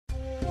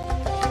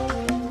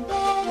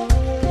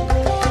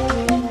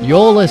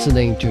You're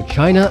listening to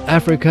China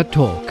Africa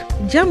Talk.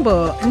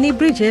 Jambo, ni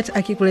Bridget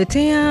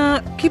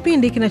akikuletea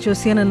kipindi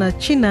kinachohusiana na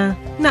China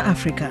na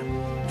Afrika.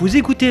 Vous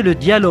écoutez le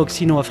dialogue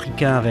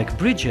sino-africain avec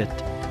Bridget.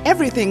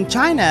 Everything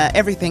China,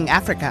 everything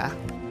Africa.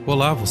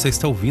 Olá, você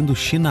está ouvindo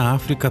China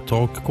Africa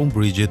Talk com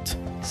Bridget.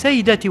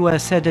 سيداتي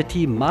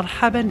وسادتي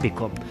مرحبا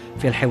بكم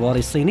في الحوار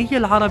الصيني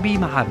العربي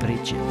مع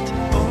بريدجيت.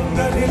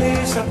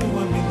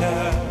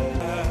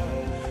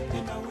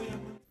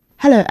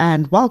 Hello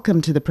and welcome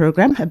to the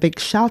program. A big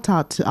shout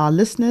out to our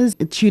listeners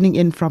tuning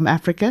in from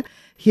Africa.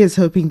 Here's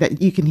hoping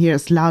that you can hear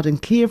us loud and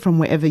clear from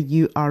wherever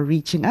you are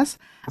reaching us.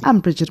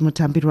 I'm Bridget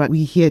Mutambirwa.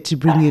 We're here to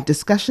bring you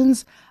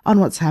discussions on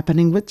what's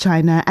happening with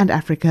China and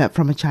Africa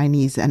from a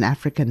Chinese and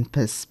African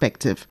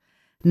perspective.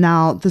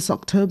 Now, this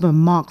October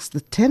marks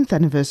the 10th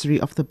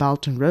anniversary of the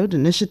Belt and Road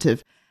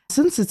Initiative.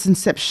 Since its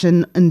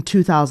inception in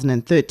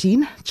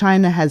 2013,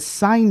 China has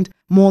signed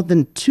more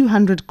than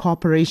 200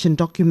 cooperation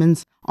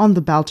documents on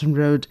the Belt and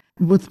Road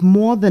with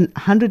more than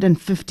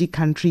 150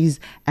 countries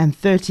and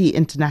 30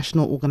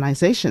 international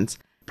organizations.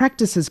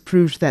 Practice has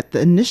proved that the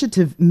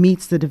initiative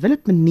meets the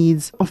development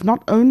needs of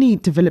not only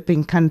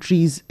developing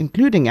countries,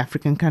 including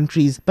African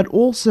countries, but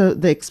also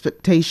the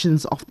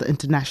expectations of the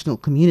international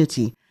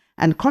community.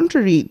 And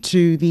contrary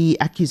to the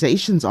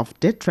accusations of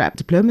debt trap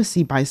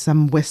diplomacy by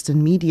some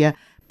Western media,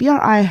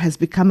 BRI has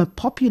become a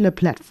popular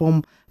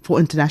platform for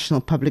international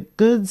public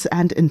goods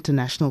and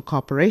international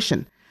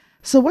cooperation.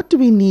 So what do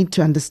we need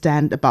to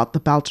understand about the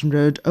Belt and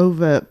Road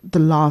over the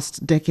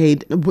last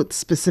decade with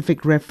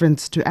specific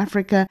reference to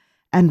Africa,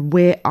 and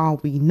where are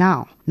we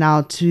now?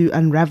 Now, to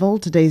unravel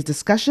today's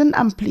discussion,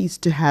 I'm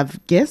pleased to have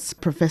guest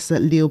Professor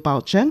Liu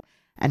Baocheng,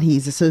 and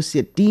he's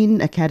Associate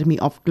Dean, Academy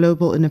of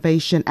Global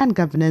Innovation and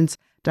Governance,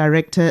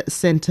 Director,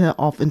 Center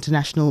of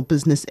International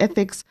Business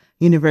Ethics,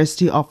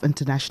 University of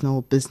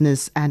International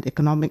Business and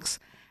Economics,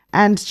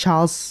 and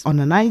Charles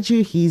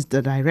Onunaiju, he's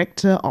the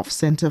Director of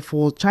Center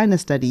for China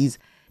Studies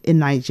in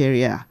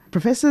Nigeria.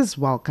 Professors,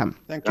 welcome.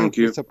 Thank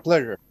you. It's a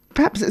pleasure.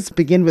 Perhaps let's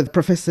begin with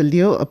Professor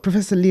Liu.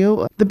 Professor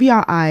Liu, the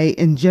BRI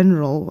in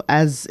general,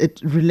 as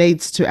it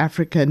relates to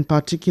Africa in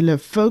particular,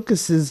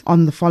 focuses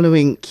on the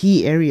following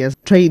key areas: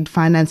 trade,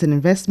 finance and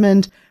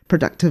investment,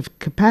 productive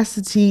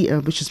capacity,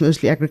 which is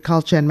mostly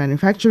agriculture and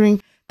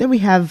manufacturing. Then we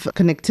have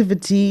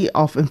connectivity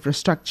of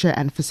infrastructure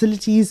and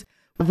facilities.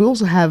 We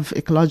also have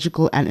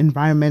ecological and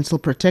environmental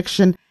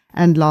protection.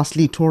 And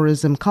lastly,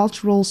 tourism,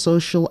 cultural,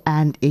 social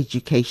and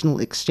educational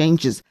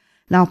exchanges.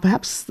 Now,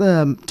 perhaps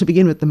to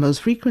begin with the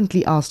most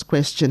frequently asked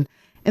question,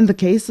 in the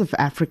case of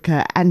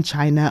Africa and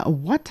China,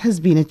 what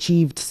has been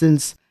achieved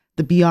since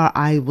the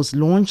BRI was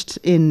launched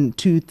in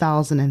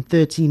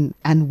 2013,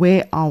 and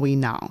where are we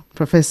now?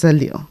 Professor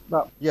Liu.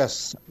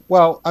 Yes.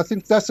 Well, I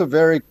think that's a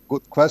very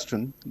good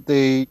question.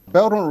 The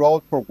Belt and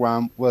Road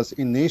program was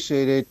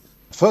initiated,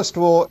 first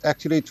of all,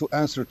 actually to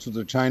answer to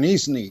the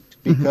Chinese need,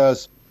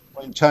 because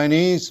when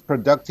Chinese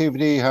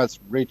productivity has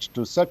reached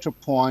to such a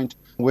point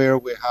where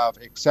we have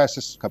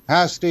excess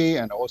capacity,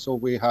 and also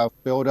we have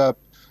built up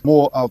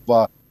more of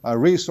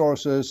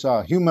resources,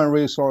 human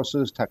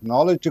resources,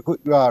 technological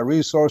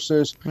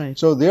resources. Right.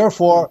 So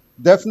therefore,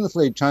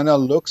 definitely China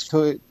looks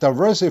to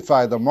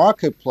diversify the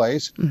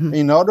marketplace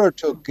in order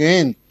to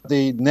gain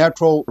the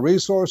natural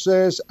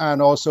resources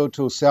and also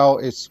to sell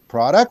its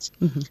products.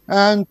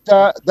 And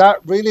that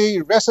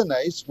really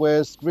resonates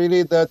with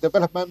really the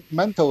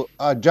developmental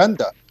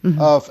agenda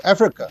of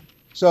Africa.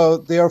 So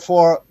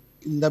therefore,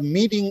 the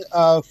meeting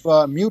of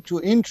mutual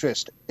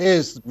interest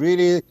is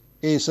really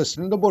a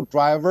sustainable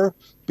driver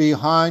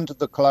behind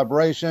the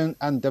collaboration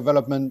and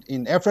development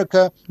in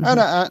Africa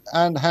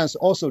and hence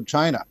also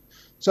China.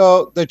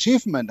 So the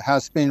achievement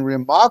has been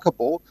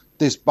remarkable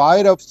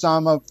despite of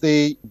some of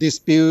the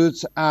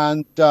disputes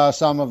and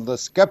some of the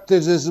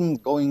skepticism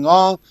going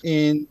on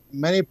in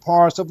many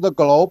parts of the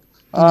globe.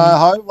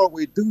 However,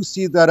 we do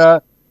see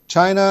that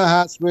China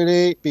has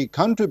really been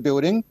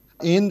contributing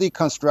in the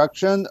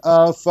construction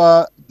of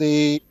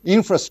the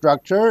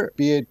infrastructure,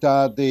 be it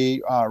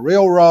the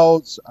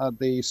railroads,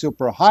 the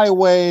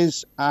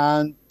superhighways,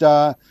 and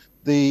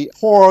the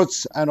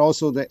ports, and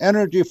also the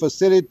energy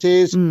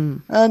facilities.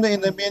 And in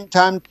the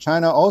meantime,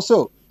 China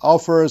also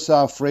offers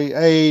free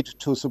aid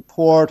to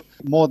support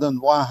more than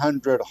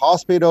 100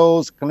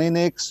 hospitals,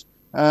 clinics,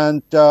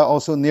 and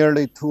also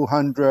nearly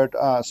 200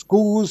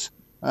 schools,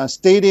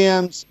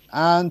 stadiums,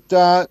 and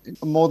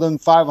more than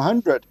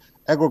 500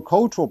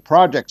 agricultural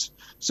projects.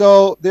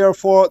 So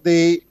therefore,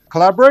 the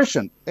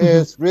collaboration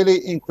is really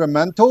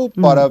incremental,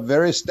 but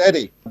very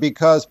steady,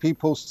 because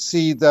people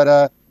see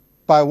that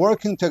by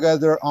working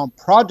together on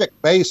project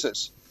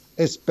basis,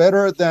 it's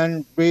better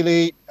than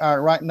really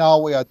right now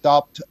we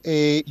adopt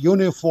a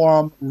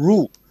uniform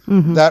rule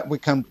that we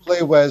can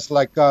play with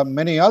like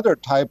many other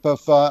type of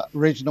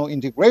regional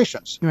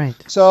integrations. Right.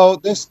 So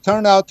this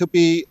turned out to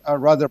be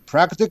rather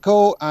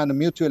practical and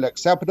mutually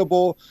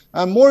acceptable.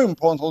 And more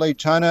importantly,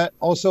 China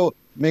also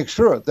make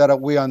sure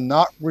that we are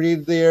not really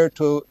there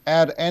to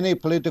add any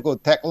political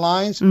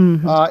taglines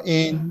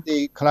in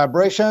the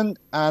collaboration,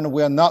 and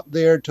we are not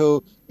there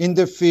to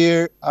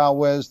interfere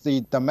with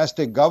the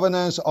domestic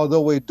governance,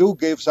 although we do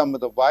give some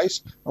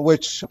advice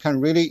which can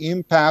really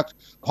impact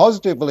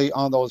positively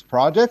on those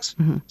projects.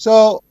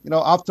 So,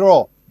 after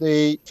all,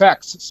 the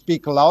facts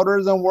speak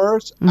louder than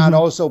words, and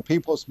also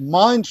people's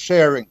mind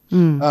sharing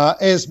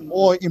is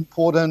more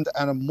important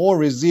and more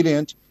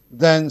resilient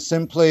than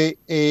simply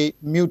a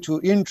mutual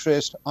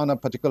interest on a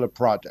particular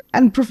project.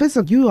 And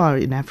Professor, you are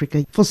in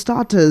Africa. For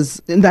starters,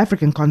 in the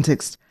African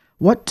context,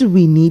 what do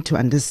we need to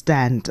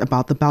understand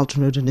about the Belt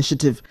and Road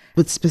Initiative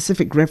with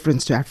specific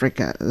reference to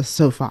Africa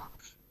so far?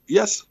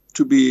 Yes,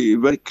 to be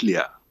very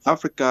clear,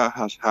 Africa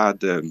has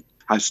had a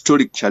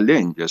historic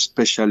challenge,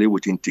 especially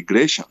with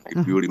integration,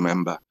 if you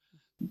remember.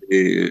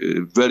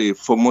 The very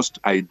foremost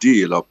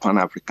ideal of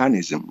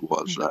Pan-Africanism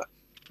was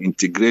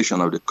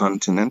integration of the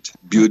continent,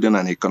 building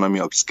an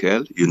economy of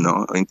scale.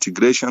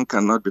 Integration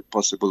cannot be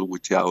possible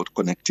without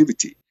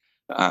connectivity.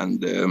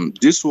 And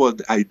this was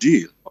the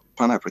ideal of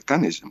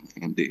Pan-Africanism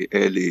in the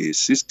early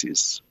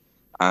 60s.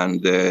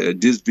 And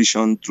this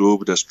vision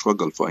drove the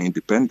struggle for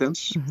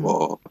independence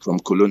from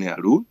colonial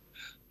rule.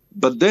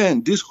 But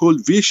then this whole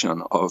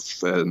vision of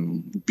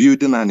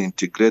building an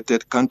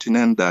integrated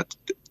continent that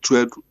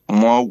trades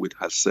more with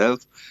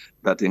herself,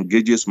 that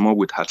engages more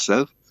with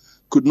herself,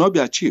 could not be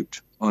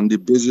achieved on the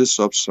basis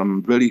of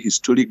some very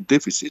historic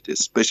deficit,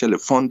 especially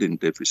funding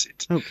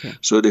deficit.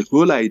 So the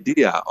whole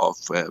idea of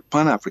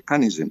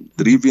Pan-Africanism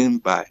driven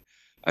by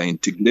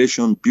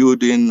integration,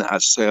 building a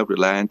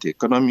self-reliant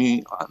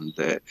economy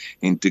and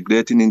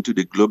integrating into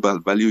the global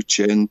value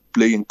chain,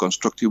 playing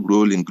constructive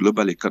role in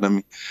global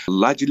economy,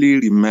 largely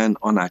remain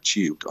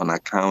unachieved on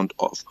account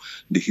of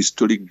the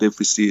historic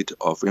deficit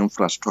of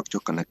infrastructure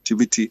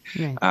connectivity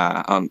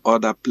and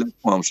other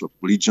platforms of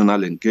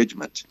regional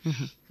engagement.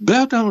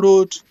 Belt and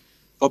Road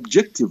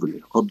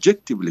objectively,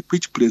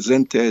 which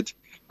presented,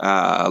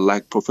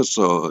 like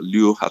Professor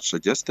Liu had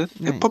suggested,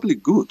 a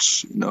public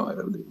goods,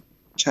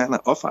 China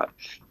offered.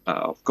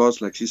 Of course,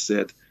 like she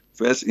said,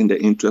 first in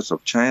the interest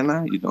of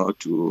China,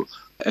 to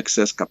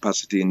excess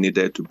capacity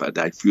needed to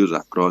diffuse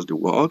across the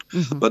world.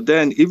 But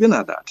then even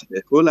at that,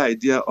 the whole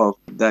idea of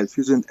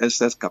diffusing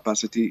excess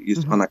capacity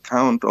is on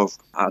account of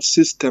a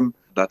system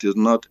that is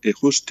not a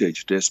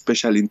hostage to a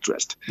special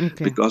interest.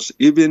 Because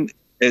even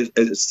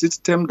a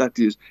system that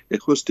is a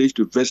hostage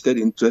to vested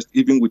interest,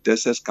 even with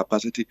excess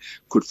capacity,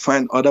 could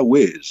find other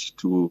ways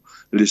to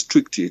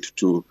restrict it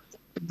to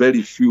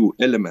very few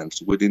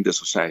elements within the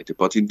society.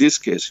 But in this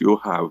case, you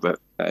have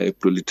a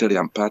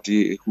proletarian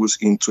party whose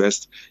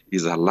interest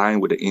is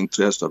aligned with the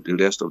interest of the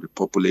rest of the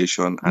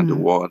population and the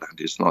world,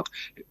 and is not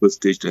a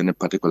hostage to any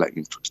particular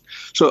interest.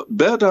 So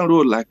Belt and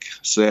Road, like I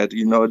said,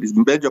 this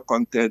major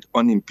content,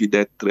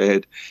 unimpeded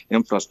trade,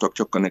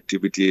 infrastructure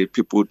connectivity,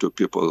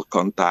 people-to-people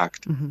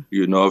contact,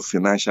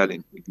 financial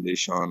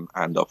integration,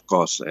 and of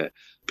course,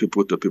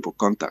 people-to-people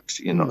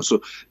contacts,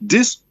 So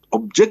this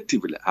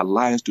objectively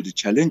aligns to the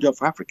challenge of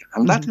Africa.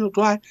 And that is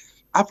why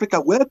Africa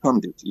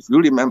welcomed it. If you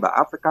remember,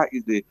 Africa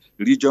is the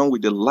region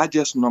with the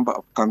largest number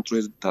of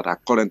countries that are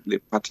currently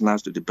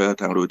partners to the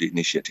Belt and Road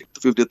Initiative.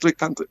 53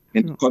 countries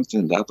in the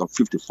continent out of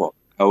 54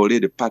 are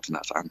already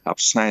partners and have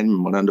signed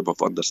memorandum of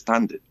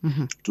understanding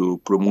to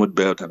promote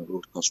Belt and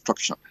Road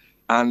construction.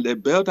 And the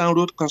Belt and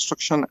Road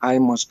construction, I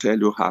must tell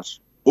you,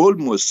 has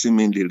almost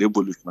seemingly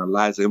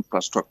revolutionized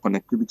infrastructure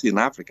connectivity in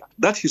Africa.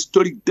 That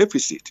historic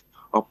deficit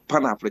of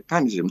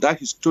Pan-Africanism, that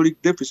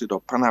historic deficit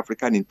of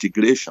Pan-African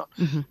integration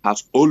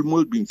has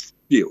almost been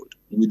filled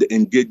with the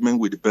engagement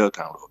with the Belt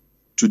and Road.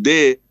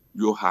 Today,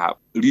 you have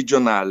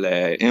regional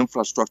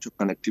infrastructure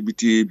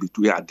connectivity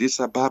between Addis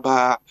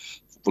Ababa,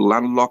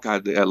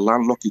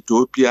 landlocked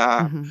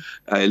Ethiopia,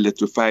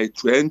 electrified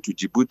train to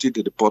Djibouti,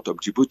 to the port of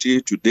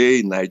Djibouti.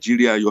 Today in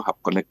Nigeria, you have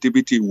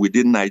connectivity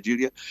within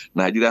Nigeria.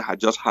 Nigeria has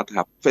just had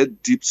her first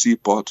deep sea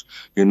port,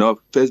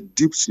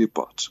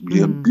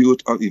 being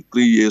built in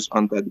 3 years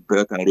under the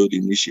Belt and Road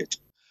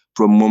Initiative.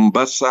 From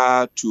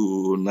Mombasa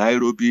to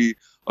Nairobi,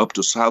 up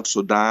to South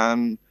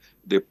Sudan,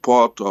 the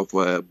port of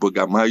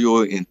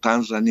Bagamoyo in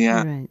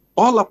Tanzania,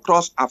 all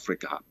across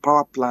Africa,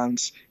 power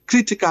plants,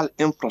 critical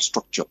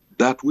infrastructure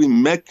that will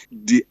make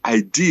the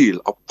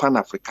ideal of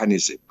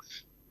Pan-Africanism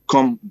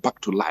come back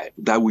to life,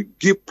 that will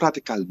give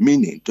practical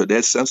meaning to the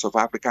essence of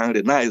African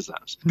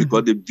Renaissance,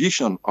 because the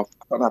vision of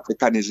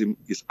Pan-Africanism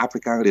is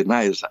African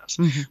Renaissance,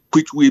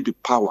 which will be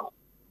powered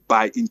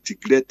by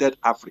integrated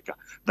Africa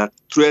that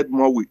trade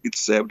more with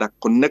itself, that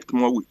connect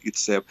more with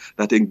itself,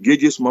 that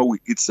engages more with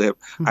itself,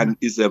 and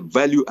is a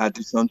value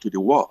addition to the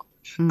world.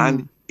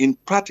 And in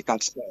practical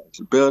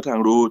sense, Belt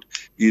and Road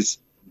is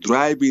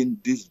driving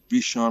this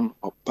vision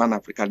of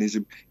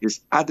Pan-Africanism, is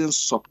adding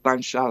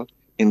substantial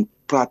in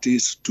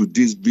practice to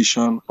this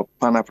vision of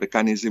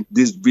Pan-Africanism,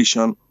 this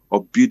vision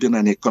of building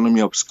an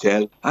economy of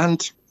scale.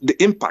 And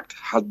the impact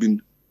has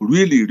been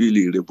really,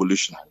 really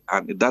revolutionary.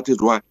 And that is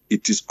why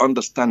it is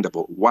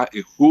understandable why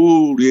a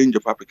whole range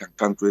of African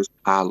countries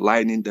are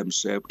aligning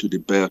themselves to the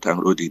Belt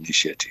and Road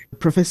Initiative.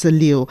 Professor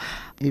Liu,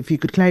 if you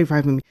could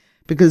clarify for me,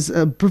 because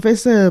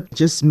Professor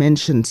just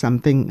mentioned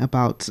something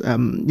about,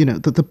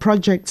 the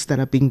projects that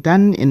are being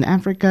done in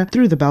Africa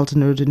through the Belt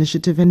and Road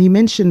Initiative. And he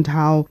mentioned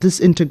how this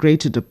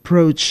integrated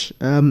approach,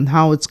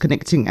 how it's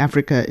connecting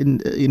Africa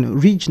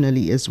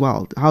regionally as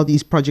well, how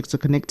these projects are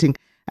connecting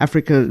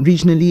Africa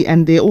regionally,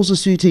 and they're also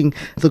suiting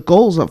the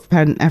goals of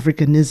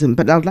Pan-Africanism.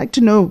 But I'd like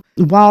to know,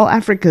 while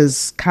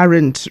Africa's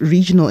current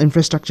regional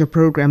infrastructure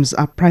programs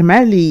are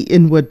primarily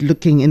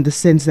inward-looking in the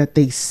sense that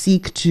they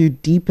seek to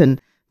deepen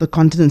the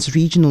continent's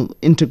regional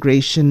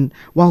integration,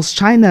 whilst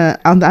China,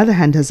 on the other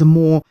hand, has a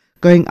more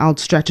going-out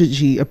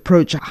strategy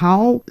approach,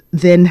 how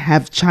then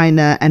have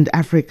China and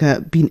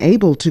Africa been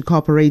able to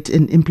cooperate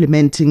in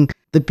implementing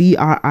the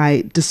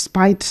BRI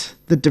despite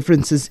the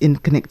differences in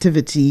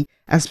connectivity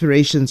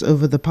aspirations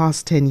over the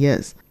past 10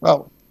 years?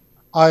 Well,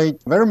 I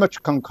very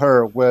much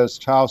concur with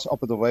Charles'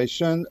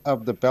 observation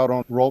of the Belt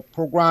and Road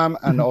program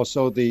and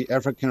also the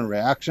African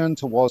reaction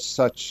towards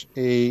such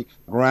a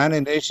grand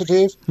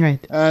initiative.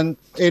 Right. And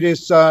it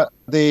is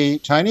the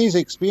Chinese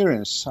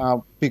experience,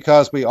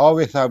 because we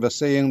always have a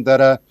saying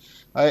that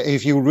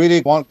if you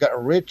really want to get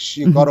rich,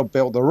 you got to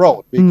build the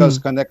road, because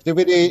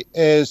connectivity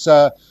is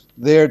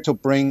there to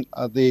bring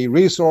the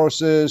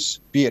resources,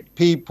 be it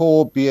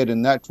people, be it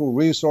natural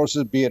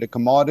resources, be it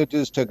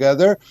commodities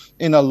together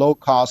in a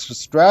low-cost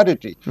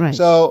strategy. Right.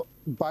 So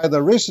by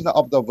the recent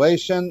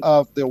observation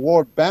of the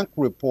World Bank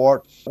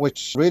report,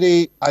 which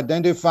really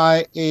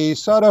identify a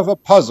sort of a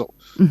puzzle,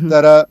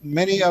 that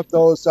many of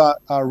those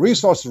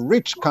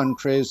resource-rich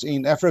countries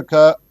in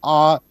Africa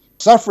are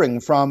suffering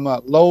from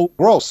low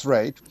growth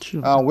rate,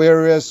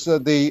 whereas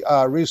the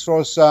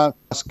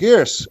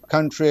resource-scarce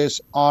countries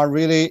are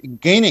really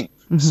gaining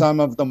some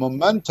of the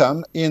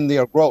momentum in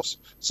their growth.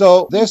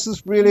 So this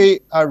is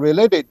really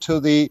related to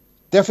the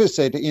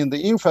deficit in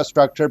the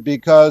infrastructure,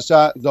 because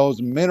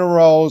those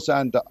minerals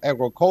and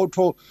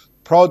agricultural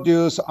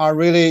produce are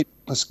really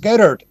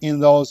scattered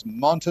in those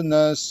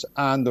mountainous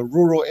and the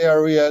rural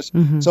areas.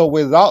 So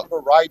without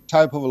the right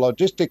type of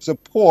logistic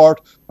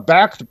support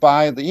backed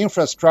by the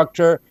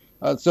infrastructure,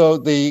 so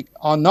they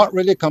are not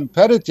really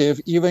competitive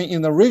even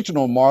in the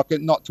regional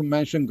market, not to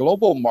mention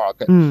global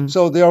market.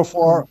 So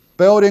therefore,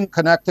 building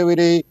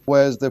connectivity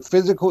with the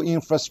physical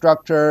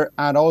infrastructure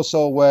and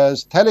also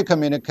with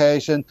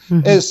telecommunication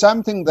is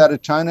something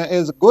that China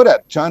is good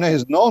at. China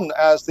is known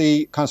as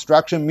the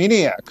construction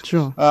maniac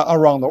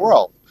around the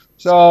world.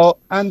 So,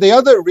 and the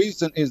other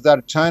reason is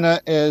that China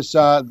is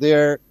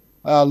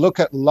look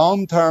at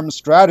long-term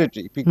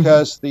strategy,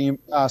 because the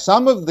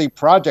some of the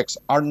projects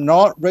are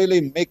not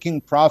really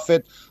making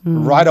profit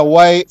right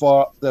away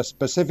for the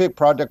specific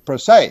project per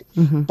se.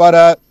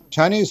 But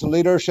Chinese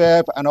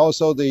leadership and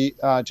also the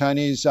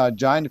Chinese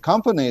giant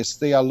companies,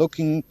 they are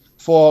looking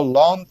for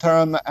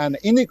long-term and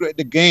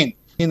integrated gain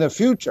in the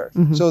future.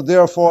 So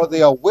therefore,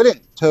 they are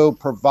willing to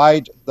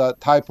provide the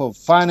type of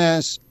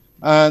finance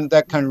and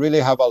that can really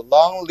have a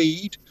long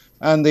lead.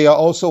 And they are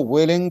also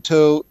willing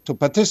to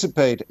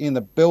participate in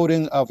the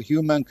building of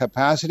human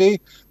capacity,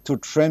 to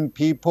train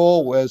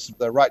people with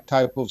the right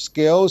type of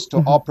skills to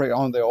operate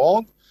on their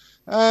own.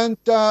 And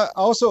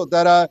also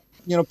that,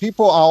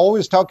 people are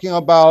always talking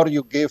about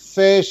you give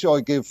fish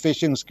or give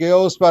fishing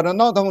skills, but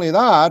not only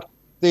that,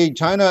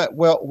 China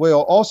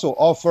will also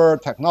offer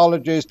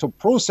technologies to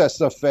process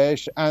the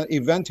fish and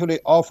eventually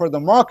offer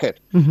the market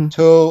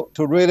to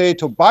really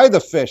to buy the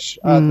fish.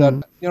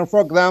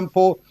 For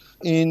example,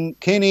 in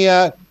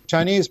Kenya,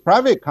 Chinese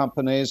private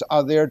companies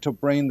are there to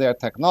bring their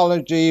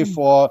technology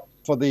for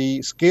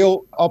the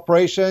skill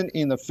operation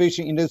in the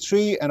fishing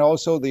industry, and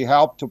also they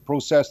help to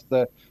process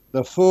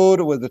the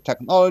food with the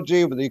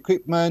technology, with the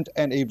equipment,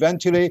 and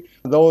eventually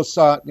those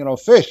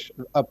fish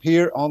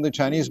appear on the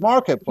Chinese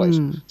marketplace.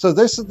 So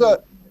this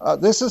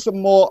is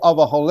more of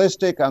a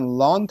holistic and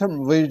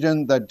long-term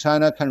vision that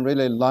China can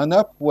really line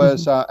up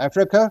with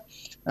Africa,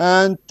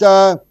 and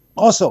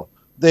also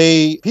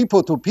the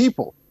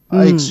people-to-people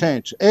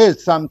exchange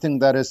is something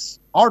that is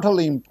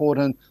utterly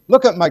important.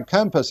 Look at my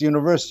campus,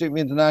 University of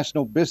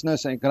International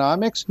Business and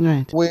Economics.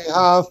 Right. We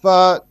have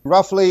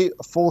roughly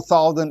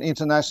 4,000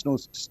 international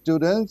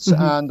students,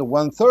 and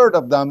 1/3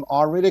 of them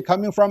are really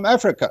coming from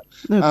Africa,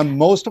 and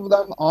most of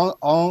them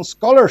on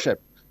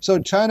scholarship. So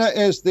China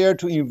is there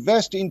to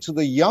invest into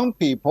the young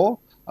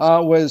people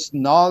with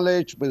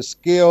knowledge, with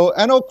skill,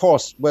 and of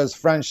course with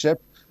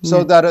friendship,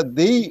 so that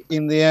they,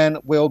 in the end,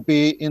 will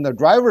be in the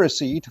driver's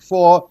seat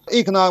for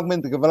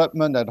economic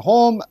development at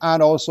home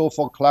and also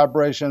for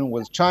collaboration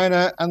with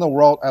China and the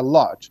world at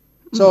large.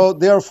 So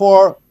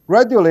therefore,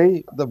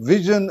 gradually, the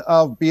vision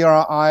of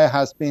BRI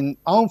has been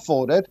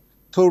unfolded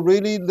to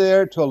really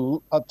there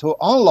to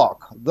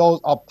unlock those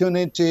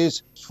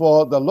opportunities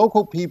for the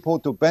local people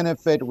to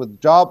benefit with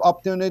job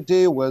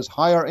opportunity, with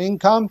higher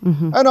income,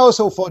 and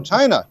also for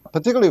China,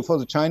 particularly for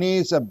the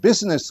Chinese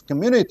business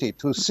community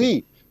to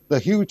see the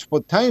huge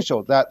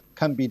potential that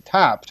can be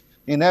tapped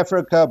in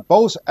Africa,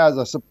 both as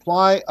a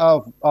supply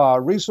of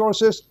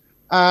resources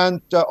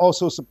and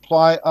also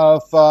supply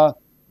of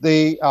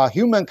the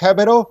human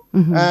capital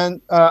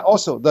and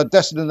also the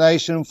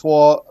destination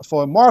for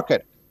a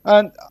market.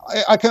 And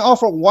I can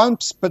offer one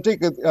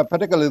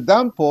particular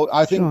example.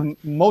 I think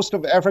most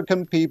of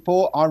African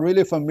people are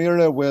really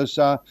familiar with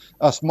a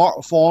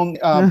smartphone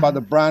by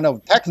the brand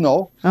of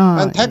Tecno.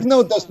 And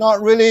Tecno does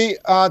not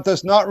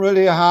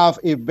really have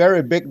a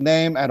very big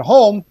name at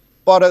home,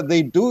 but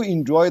they do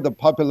enjoy the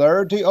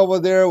popularity over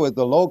there with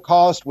the low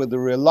cost, with the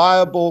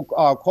reliable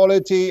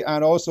quality,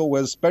 and also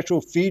with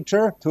special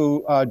feature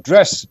to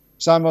address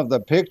some of the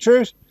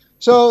pictures.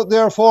 So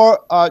therefore,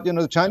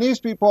 the Chinese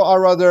people are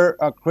rather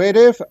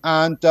creative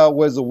and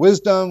with the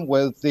wisdom,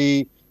 with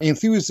the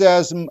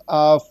enthusiasm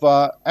of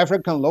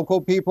African local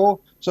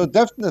people. So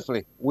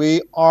definitely,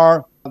 we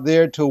are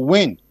there to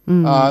win.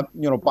 By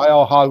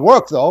our hard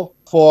work, though,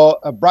 for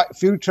a bright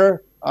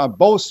future,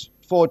 both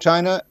for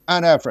China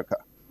and Africa.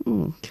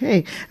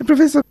 Okay.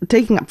 Professor,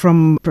 taking up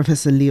from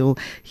Professor Liu,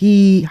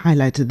 he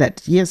highlighted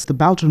that, yes, the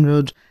Belt and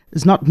Road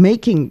is not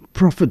making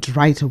profit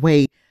right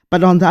away.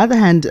 But on the other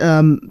hand,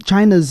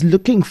 China is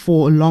looking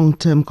for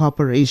long-term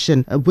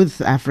cooperation with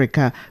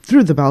Africa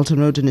through the Belt and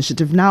Road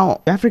Initiative.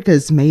 Now, Africa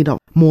is made of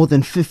more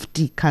than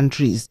 50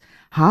 countries.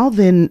 How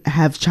then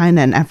have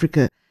China and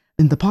Africa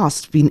in the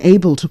past been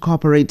able to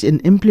cooperate in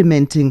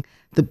implementing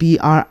the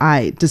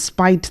BRI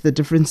despite the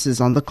differences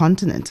on the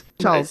continent?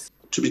 Charles?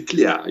 To be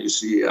clear, you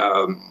see,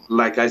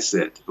 like I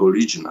said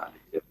originally,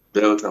 the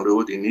Belt and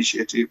Road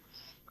Initiative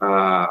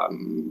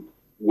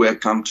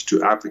welcomed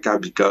to Africa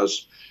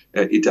because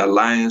it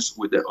aligns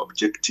with the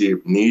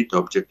objective need,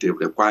 objective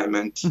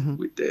requirement,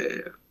 with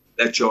the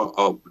nature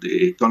of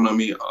the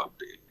economy of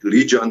the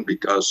region,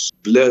 because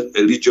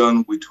a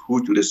region with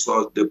huge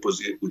resource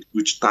deposit, with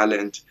huge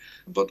talent,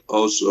 but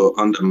also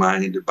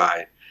undermined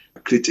by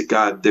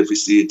critical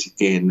deficit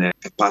in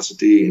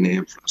capacity, in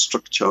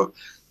infrastructure,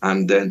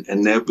 and then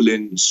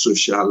enabling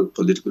social,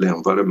 political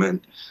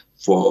environment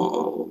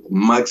for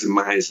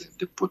maximizing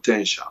the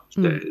potential,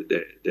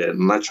 the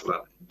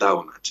natural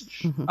endowment.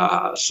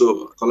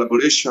 So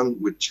collaboration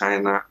with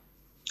China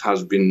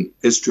has been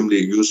extremely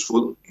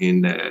useful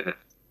in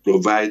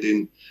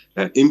providing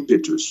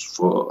impetus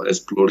for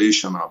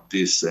exploration of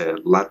this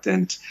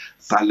latent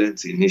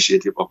talent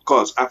initiative. Of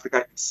course,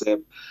 Africa itself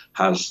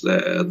has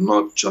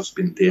not just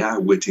been there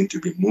waiting to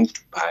be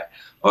moved by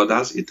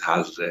others. It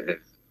has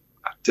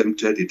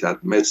attempted, it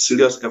had made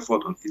serious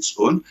effort on its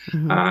own.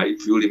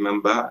 If you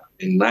remember,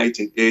 in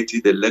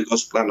 1980, the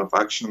Lagos Plan of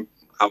Action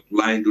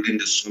outlined during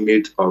the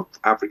summit of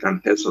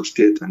African heads of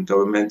state and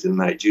government in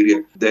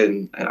Nigeria,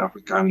 then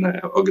African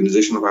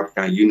Organization of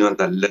African Union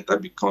that later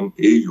became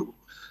AU,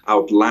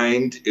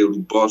 outlined a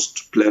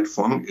robust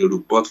platform, a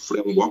robust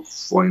framework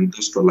for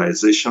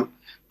industrialization,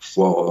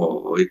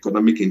 for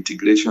economic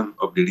integration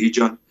of the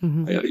region.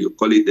 You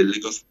call it the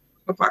Lagos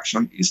of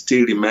Action. It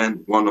still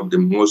remains one of the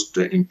most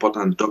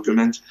important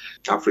documents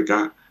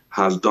Africa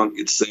has done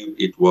itself.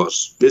 It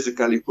was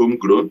basically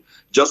homegrown,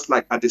 just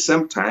like at the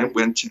same time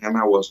when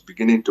China was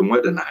beginning to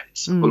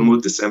modernize,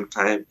 almost the same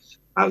time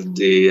as of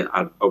the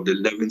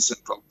 11th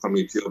Central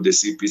Committee of the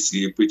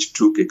CPC, which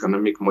took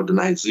economic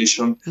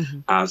modernization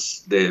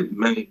as the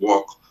main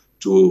work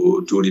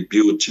to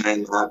rebuild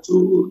China.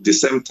 To the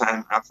same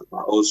time, Africa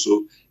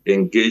also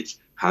engaged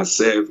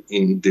herself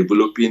in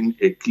developing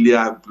a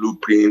clear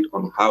blueprint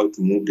on how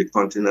to move the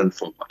continent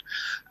forward.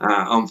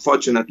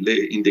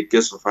 Unfortunately, in the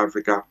case of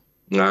Africa,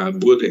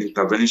 both the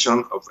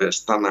intervention of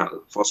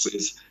external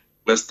forces,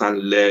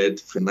 Western-led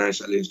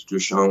financial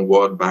institutions,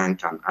 World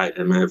Bank and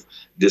IMF,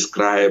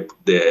 describe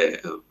the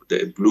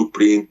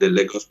blueprint, the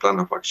Lagos Plan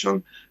of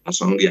Action,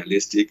 as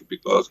unrealistic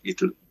because it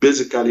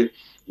basically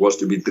was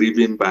to be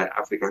driven by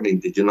African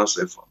indigenous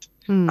effort.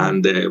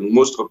 And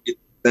most of its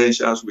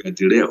potentials were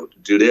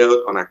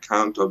derailed on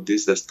account of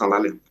this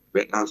external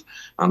interference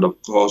and,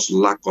 of course,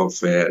 lack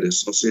of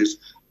resources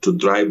to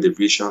drive the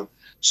vision.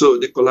 So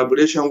the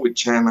collaboration with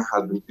China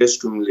has been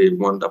extremely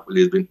wonderful.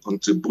 It's been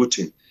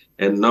contributing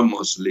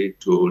enormously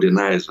to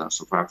renaissance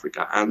of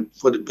Africa. And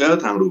for the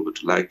Belt and Road,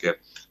 like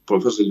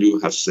Professor Liu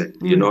has said,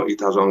 it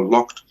has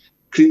unlocked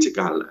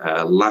critical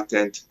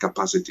latent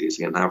capacities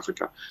in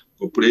Africa.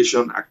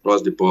 Cooperation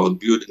across the board,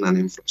 building an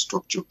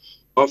infrastructure,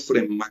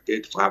 offering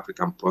market for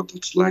African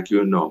products, like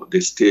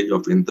the stage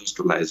of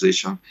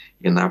industrialization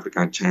in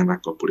African-China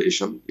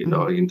cooperation.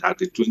 At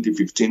the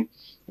 2015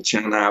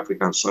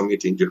 China-African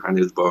Summit in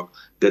Johannesburg,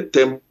 the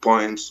 10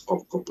 points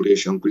of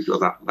cooperation, which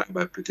was outlined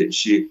by President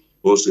Xi,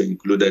 also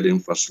included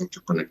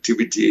infrastructure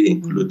connectivity,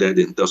 included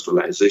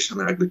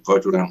industrialization,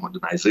 agriculture and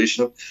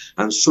modernization,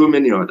 and so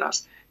many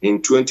others.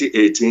 In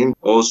 2018,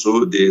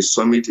 also the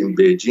summit in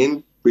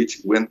Beijing, which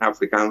when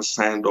Africans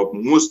signed up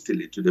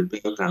mostly to the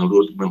Belt and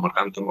Road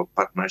Memorandum of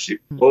Partnership,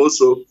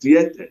 also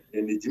created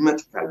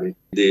enigmatically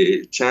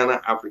the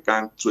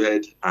China-African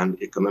Trade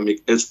and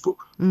Economic Expo,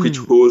 which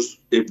hosts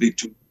every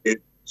 2 years.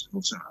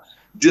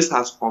 This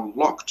has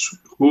unlocked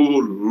a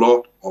whole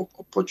lot of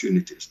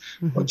opportunities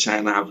for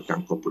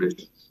China-African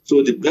cooperation.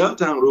 So the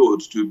Belt and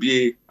Road, to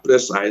be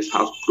precise,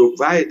 has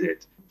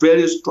provided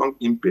very strong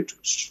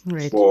impetus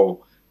for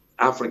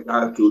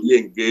Africa to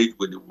re-engage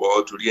with the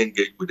world, to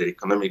re-engage with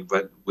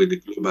the with the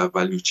global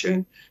value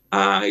chain.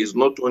 It's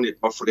not only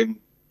offering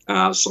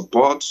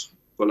support,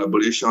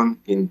 collaboration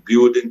in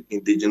building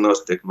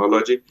indigenous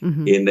technology,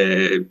 in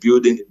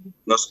building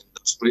indigenous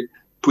industry,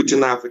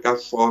 putting Africa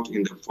forth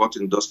in the fourth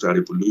industrial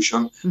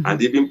revolution,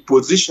 and even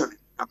positioning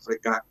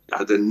Africa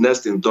as the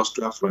next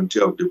industrial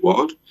frontier of the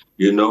world,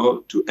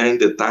 to end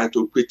the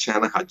title which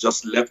China had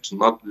just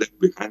not left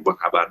behind, but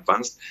have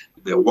advanced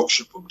the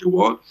workshop of the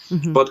world,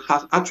 but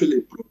has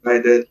actually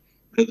provided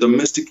the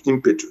domestic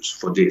impetus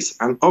for this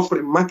and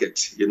offering market,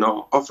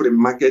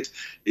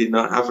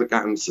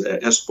 Africans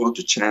export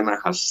to China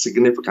has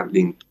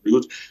significantly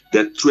improved.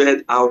 The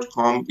trade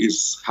outcome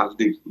has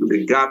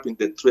the gap in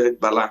the trade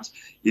balance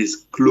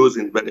is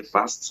closing very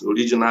fast.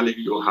 Originally,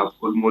 you have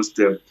almost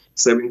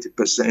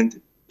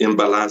 70%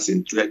 imbalance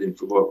in trade in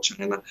favor of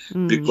China.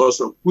 Because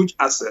of huge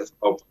access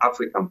of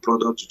African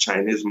products to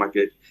Chinese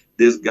market,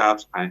 these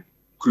gaps are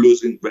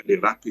closing very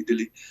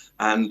rapidly,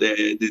 and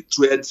the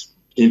trade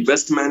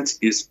investment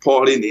is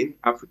pouring in.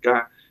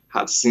 Africa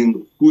has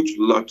seen huge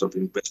lots of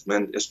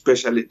investment,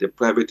 especially the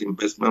private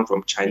investment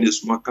from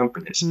Chinese small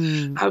companies,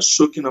 has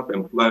soaking up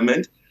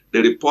employment.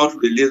 The report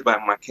released by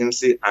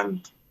McKinsey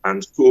and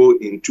Co.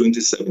 in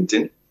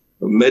 2017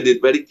 made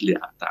it very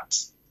clear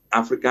that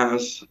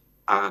Africans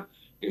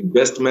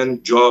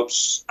investment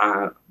jobs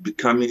are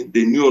becoming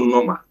the new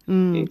normal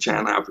in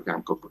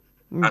China-African corporate.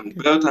 And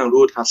Belt and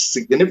Road has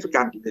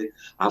significantly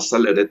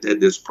accelerated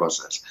this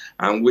process.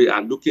 And we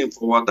are looking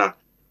forward that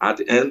at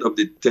the end of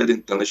the third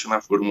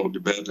International Forum of the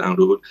Belt and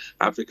Road,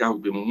 Africa will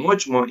be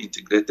much more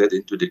integrated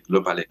into the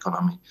global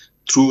economy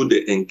through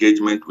the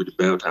engagement with the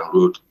Belt and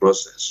Road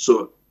process.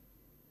 So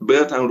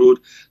Belt and Road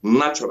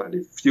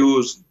naturally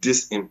fills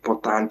this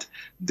important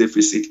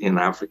deficit in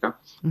Africa,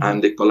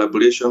 and the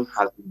collaboration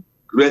has been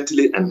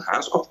greatly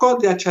enhanced. Of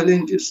course, there are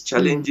challenges.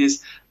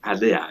 Challenges are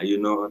there.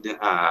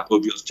 There are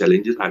obvious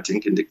challenges. I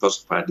think in the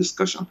course of our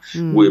discussion,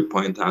 we'll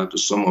point out to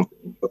some of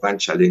the important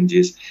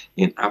challenges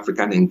in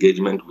African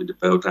engagement with the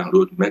Belt and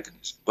Road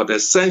mechanism. But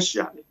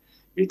essentially,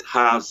 it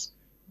has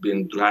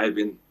been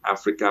driving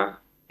Africa,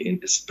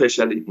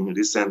 especially in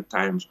recent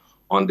times,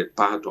 on the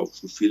path of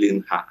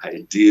fulfilling her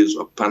ideas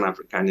of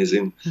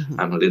Pan-Africanism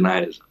and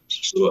Renaissance.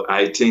 So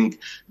I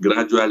think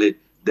gradually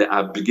they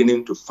are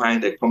beginning to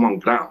find a common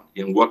ground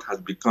in what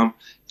has become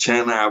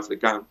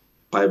China-African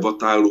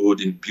pivotal road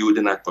in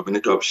building a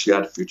community of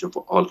shared future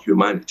for all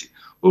humanity.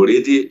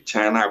 Already,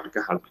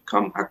 China-Africa has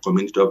become a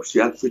community of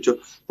shared future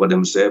for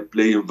themselves,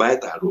 playing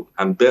vital role.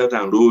 And Belt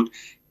and Road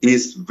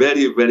is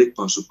very, very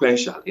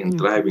consequential in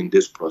driving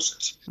this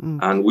process.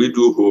 And we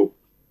do hope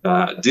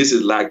this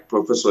is like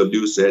Professor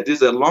Liu said,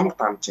 this is a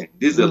long-term thing.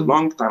 This is a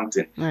long-term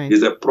thing.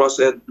 It's a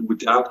process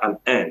without an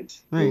end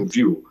in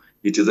view.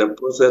 It is a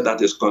process that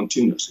is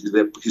continuous. It is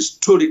a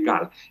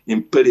historical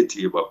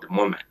imperative of the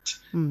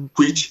moment,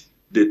 which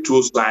the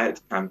two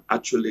sides can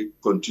actually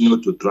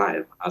continue to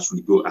drive as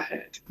we go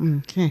ahead.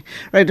 Okay.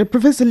 Right.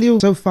 Professor Liu,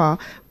 so far,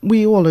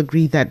 we all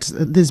agree that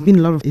there's been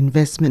a lot of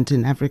investment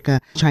in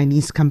Africa,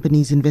 Chinese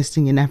companies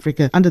investing in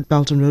Africa under the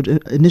Belt and Road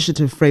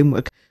Initiative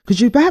framework. Could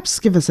you perhaps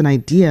give us an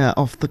idea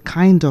of the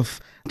kind of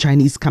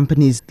Chinese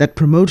companies that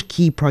promote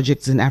key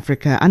projects in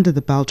Africa under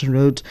the Belt and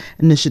Road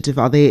Initiative?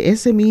 Are they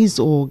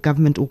SMEs or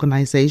government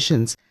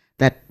organizations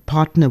that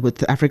partner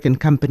with African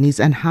companies,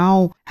 and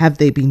how have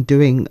they been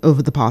doing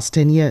over the past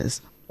 10 years?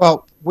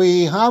 Well,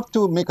 we have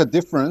to make a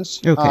difference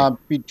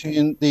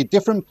between the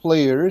different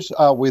players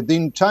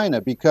within China,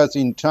 because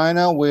in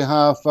China we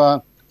have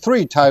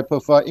three types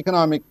of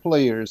economic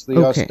players. They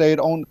are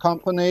state-owned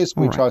companies,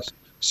 which are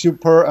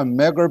super and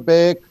mega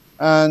big.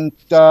 And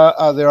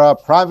there are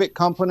private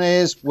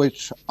companies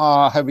which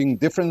are having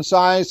different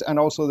size, and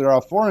also there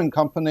are foreign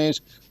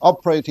companies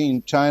operating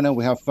in China.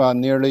 We have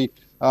nearly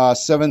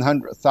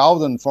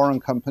 700,000 foreign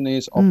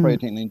companies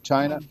operating in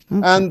China,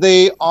 and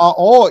they are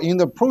all in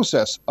the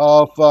process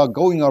of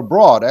going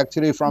abroad,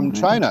 actually from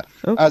China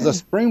as a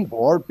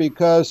springboard,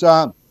 because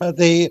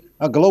the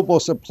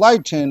global supply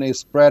chain is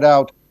spread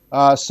out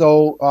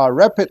so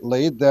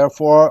rapidly.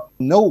 Therefore,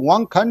 no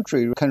one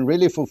country can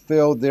really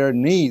fulfill their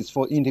needs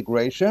for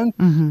integration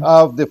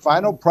of the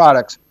final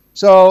products.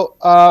 So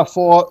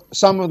for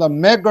some of the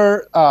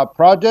mega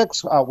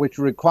projects which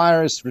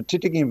require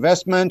strategic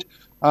investment,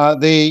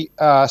 the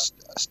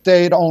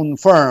state-owned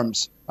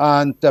firms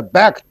and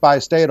backed by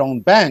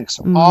state-owned banks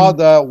are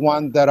the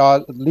ones that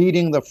are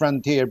leading the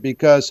frontier,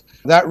 because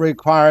that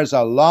requires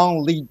a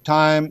long lead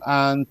time,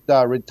 and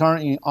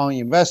return on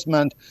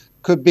investment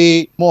could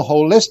be more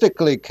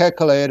holistically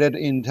calculated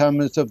in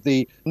terms of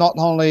not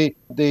only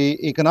the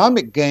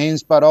economic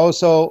gains, but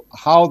also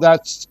how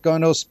that's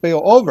going to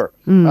spill over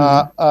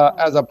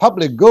as a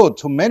public good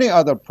to many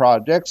other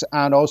projects,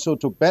 and also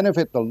to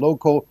benefit the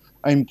local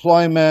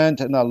employment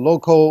and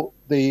the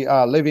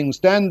living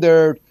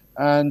standard,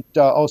 and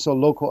also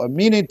local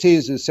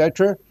amenities,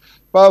 etc.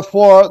 But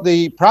for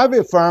the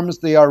private firms,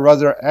 they are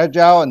rather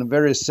agile and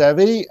very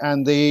savvy,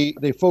 and they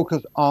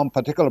focus on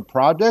particular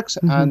projects,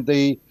 and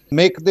they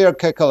make their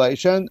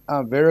calculation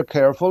very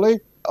carefully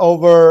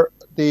over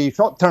the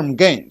short-term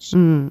gains.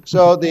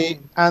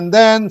 And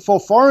then for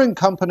foreign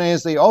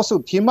companies, they also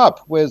team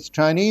up with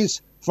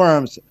Chinese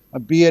firms,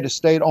 be it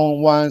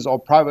state-owned ones or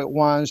private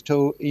ones,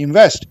 to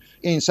invest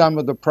in some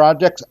of the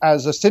projects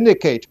as a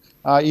syndicate,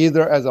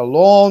 either as a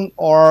loan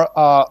or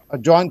a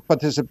joint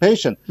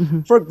participation.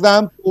 For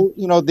example,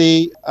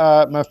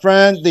 my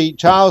friend, the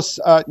Charles,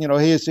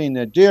 he is in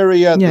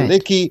Nigeria.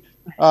 The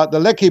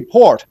Lekki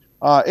port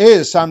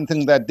is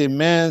something that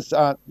demands,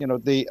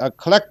 the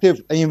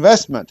collective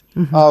investment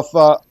of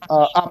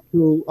up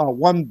to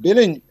 $1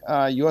 billion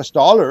US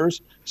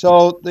dollars.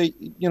 So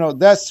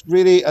that's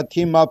really a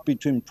team up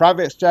between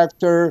private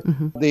sector,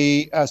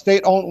 the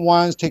state-owned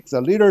ones take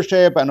the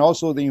leadership, and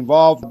also they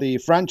involve the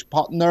French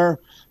partner.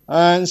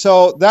 And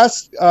so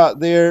that's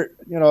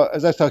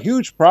that's a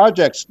huge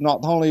project, not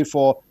only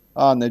for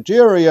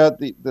Nigeria,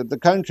 the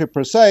country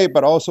per se,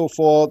 but also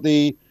for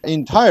the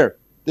entire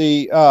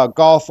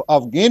Gulf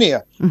of Guinea.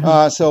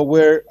 So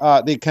where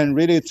they can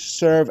really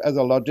serve as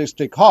a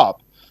logistic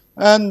hub.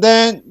 And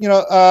then,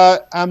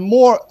 and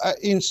more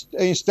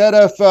instead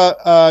of,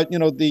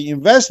 the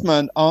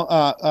investment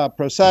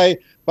per se,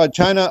 but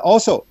China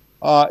also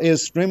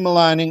is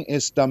streamlining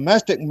its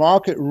domestic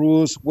market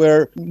rules,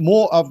 where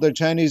more of the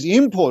Chinese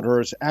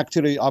importers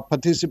actually are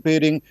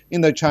participating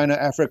in the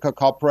China-Africa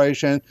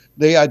Cooperation.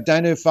 They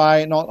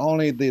identify not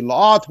only the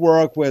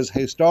artwork with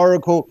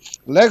historical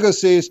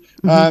legacies,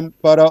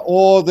 but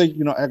all the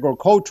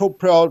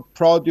agricultural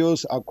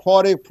produce,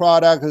 aquatic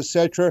products,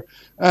 etc.,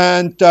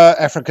 and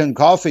African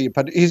coffee.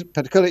 But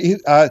particularly.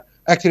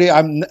 Actually,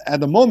 I'm at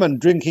the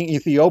moment drinking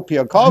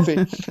Ethiopia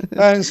coffee.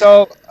 And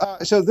so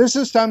this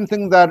is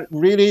something that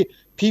really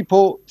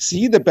people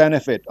see the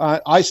benefit.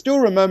 I still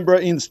remember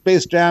in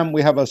Space Jam,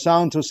 we have a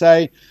song to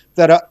say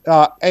that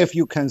if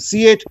you can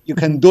see it, you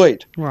can do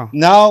it. Wow.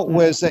 Now,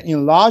 with an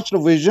enlarged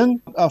vision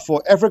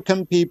for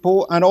African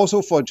people and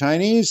also for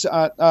Chinese,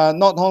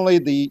 not only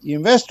the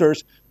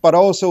investors, but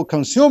also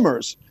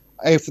consumers,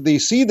 if they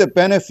see the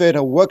benefit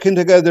of working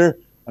together,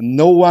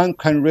 no one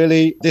can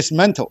really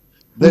dismantle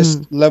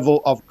this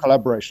level of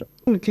collaboration.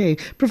 Okay.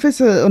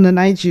 Professor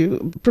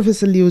Onunaiju,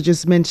 Professor Liu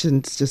just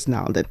mentioned just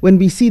now that when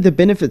we see the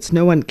benefits,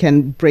 no one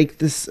can break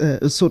this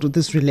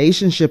this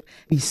relationship.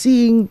 We're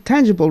seeing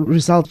tangible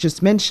results.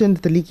 Just mentioned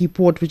the Lekki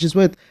port, which is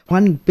worth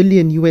 $1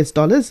 billion US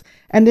dollars.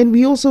 And then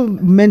we also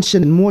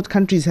mentioned more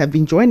countries have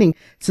been joining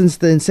since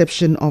the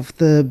inception of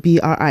the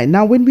BRI.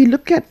 Now, when we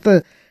look at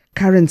the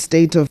current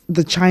state of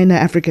the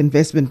China-Africa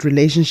investment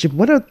relationship,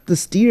 what are the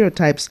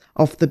stereotypes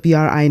of the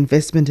BRI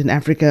investment in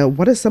Africa?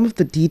 What are some of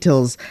the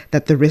details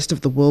that the rest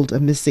of the world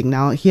are missing?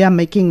 Now, here I'm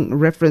making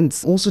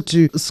reference also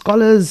to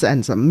scholars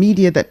and some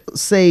media that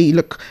say,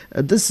 look,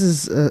 this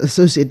is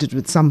associated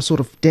with some sort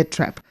of debt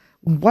trap.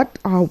 What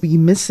are we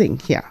missing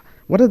here?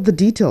 What are the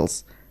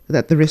details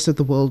that the rest of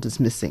the world is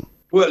missing?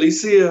 Well, you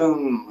see,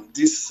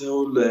 this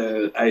whole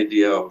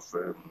idea of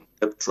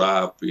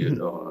trap,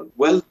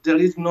 well, there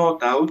is no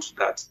doubt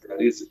that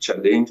there is a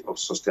challenge of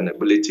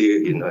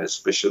sustainability,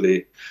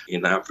 especially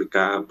in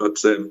Africa. But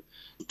to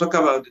talk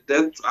about the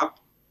debt trap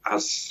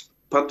as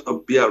part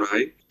of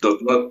BRI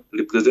does not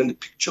represent the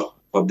picture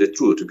of the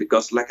truth,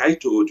 because like I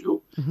told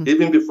you,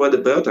 even before the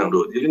Belt and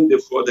Road, even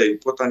before the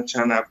important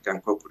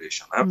China-African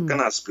Cooperation, African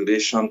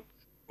aspiration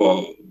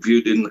for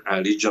building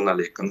a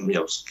regional economy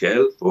of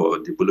scale, for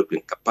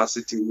developing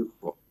capacity,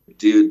 for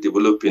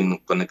developing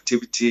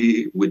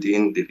connectivity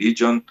within the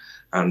region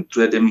and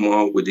trading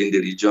more within the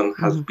region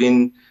has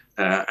been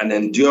an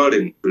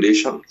enduring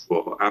relation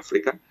for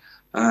Africa,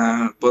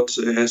 but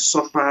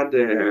suffered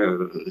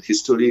a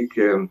historic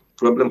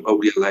problem of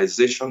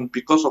realization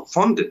because of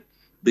funding,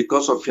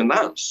 because of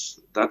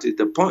finance. That is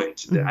the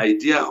point. The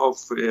idea of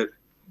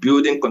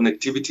building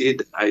connectivity,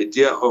 the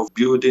idea of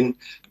building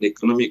an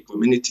economic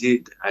community,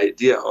 the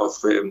idea of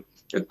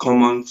a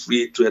common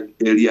free trade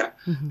area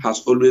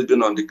has always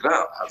been on the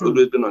ground, has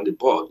always been on the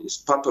board. It's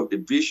part of the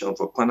vision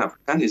for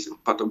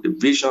Pan-Africanism, part of the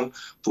vision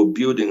for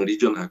building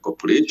regional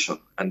cooperation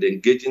and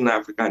engaging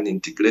Africa and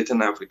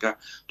integrating Africa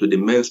to the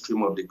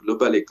mainstream of the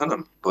global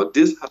economy. But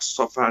this has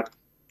suffered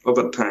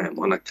over time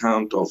on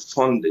account of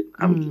funding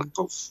and lack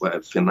of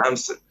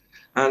financing.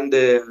 And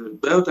the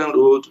Belt and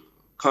Road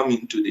come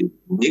into the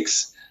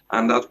mix,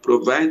 and that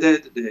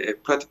provided the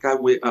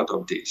practical way out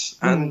of this.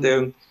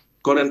 And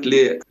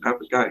currently,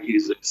 Africa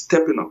is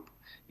stepping up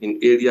in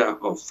area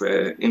of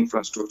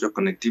infrastructure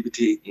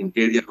connectivity, in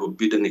area of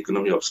building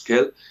economy of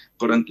scale.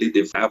 Currently,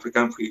 the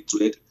African free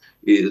trade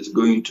is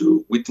going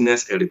to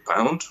witness a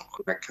rebound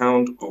on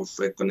account of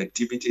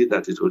connectivity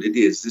that is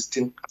already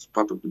existing as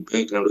part of the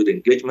Belt and Road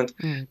engagement.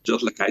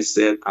 Just like I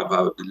said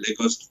about the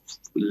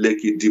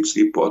Lekki Deep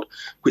Sea Port,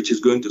 which is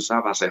going to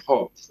serve as a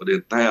hub for the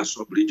entire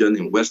sub-region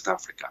in West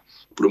Africa,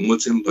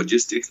 promoting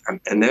logistics and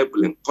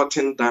enabling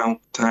cutting down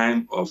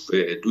time of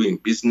doing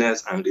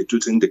business and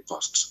reducing the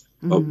costs.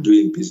 of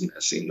doing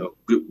business,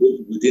 both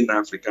within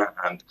Africa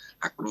and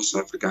across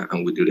Africa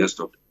and with the rest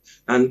of it.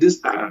 And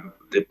these are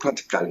the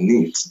practical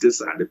needs.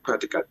 These are the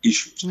practical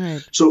issues.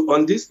 Right. So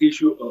on this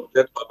issue of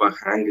debt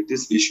overhang,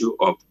 this issue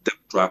of debt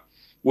trap,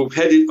 we've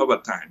had it over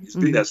time. It's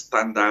been a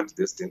standard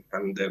thing,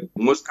 and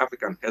most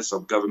African heads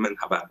of government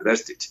have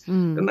addressed it.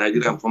 The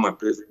Nigerian former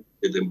president,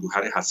 President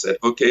Buhari, has said,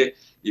 okay,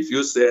 if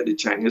you say the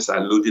Chinese are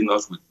loading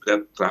us with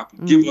debt trap,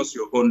 give us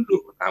your own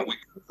loan and we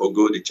can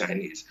forgo the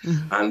Chinese.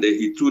 And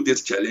he threw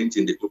this challenge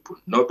in the open.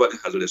 Nobody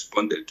has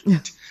responded to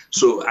it.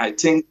 So I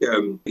think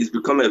it's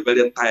become a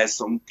very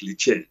tiresome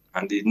cliche,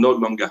 and it no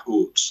longer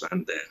holds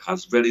and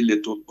has very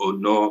little or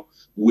no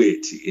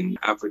weight in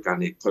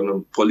African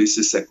economic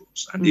policy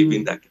circles and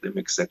even the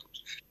academic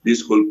circles.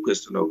 This whole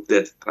question of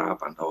debt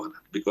trap and all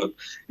that, because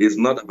it's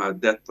not about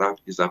debt trap,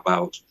 it's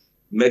about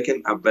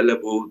making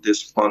available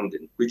this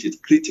funding, which is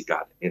critical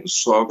in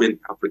solving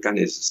African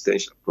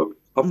existential problems.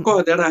 Of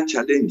course, there are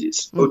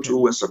challenges, no two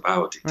ways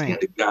about it, in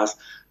regards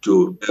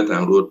to Belt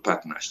and Road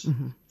Partnership.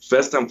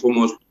 First and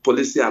foremost,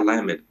 policy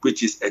alignment,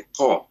 which is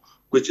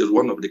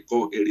one of the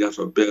core areas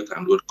of Belt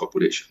and Road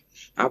Cooperation.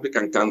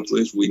 African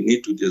countries, we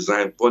need to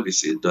design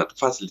policies that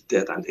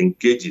facilitate and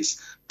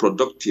engages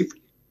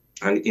productively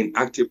and in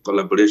active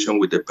collaboration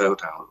with the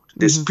Belt and Road.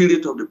 The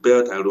spirit of the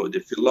Belt and Road,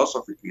 the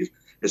philosophy is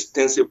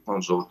extensive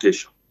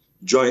consultation,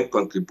 joint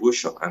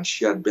contribution, and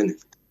shared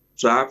benefit.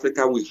 So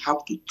Africa will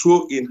have to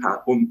throw in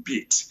her own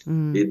bit.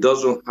 It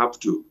doesn't have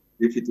to.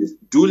 If it is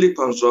duly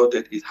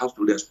consulted, it has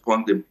to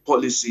respond in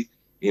policy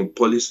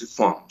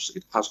forms.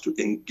 It has to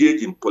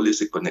engage in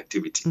policy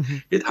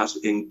connectivity. It has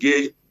to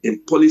engage in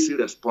policy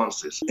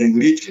responses,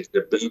 enrich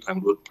the Belt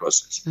and Road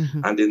process.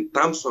 And in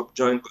terms of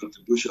joint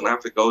contribution,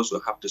 Africa also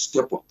have to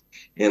step up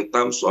in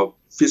terms of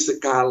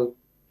fiscal,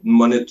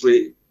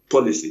 monetary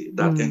policy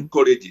that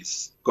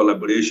encourages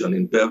collaboration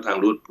in Belt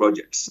and Road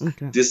projects.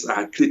 These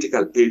are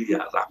critical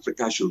areas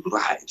Africa should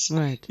rise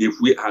if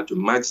we are to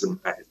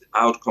maximize the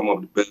outcome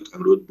of the Belt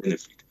and Road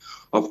benefit.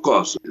 Of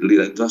course,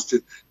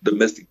 readjusted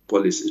domestic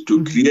policies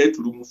to create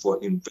room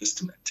for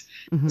investment,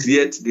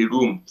 create the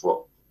room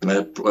for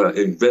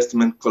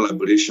investment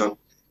collaboration.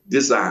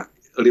 These are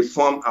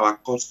reform our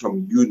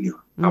custom union,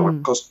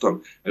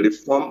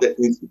 reform the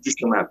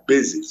institutional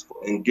basis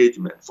for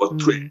engagement, for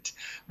trade.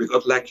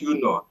 Because like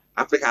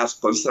Africa has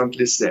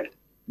constantly said,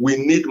 we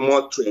need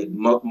more trade,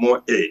 not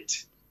more aid.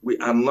 We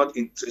are not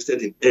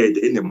interested in aid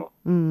anymore.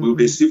 We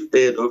receive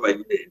aid over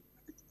aid.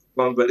 It's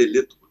done very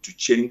little to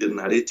change the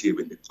narrative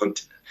in the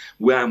continent.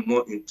 We are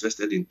more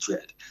interested in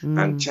trade.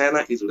 And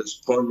China is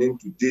responding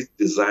to this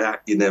desire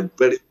in a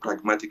very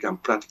pragmatic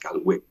and practical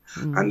way.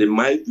 And in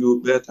my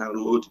view, Belt and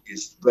Road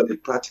is very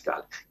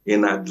practical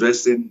in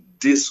addressing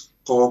this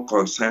core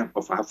concern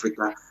of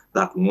Africa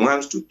that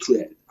wants to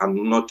trade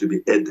and not to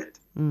be aided.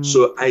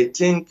 So I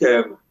think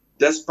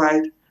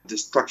despite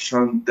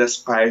distraction,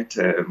 despite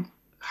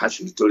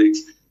harsh rhetoric,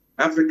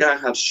 Africa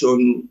has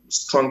shown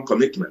strong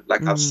commitment,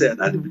 like I've said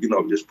at the beginning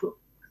of this program.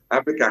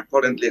 Africa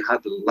currently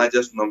has the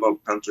largest number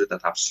of countries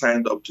that have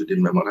signed up to the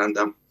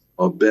Memorandum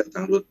of Belt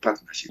and Road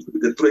Partnership,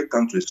 with the 3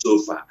 countries so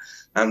far.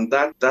 And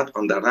that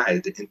on the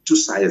right, the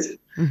enthusiasm,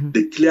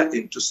 the clear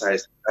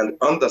enthusiasm and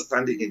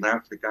understanding in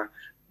Africa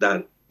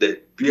that the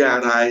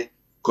BRI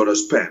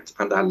corresponds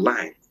and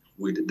aligns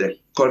with the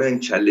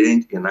current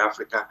challenge in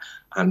Africa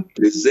and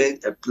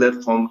present a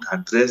platform to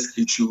address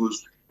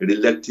issues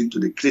relating to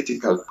the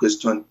critical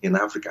question in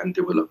African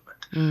development.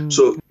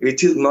 So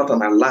it is not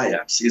an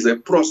alliance, it's a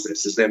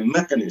process, it's a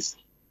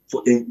mechanism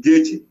for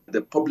engaging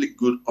the public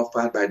good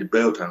offered by the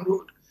Belt and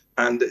Road.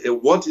 And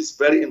what is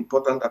very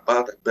important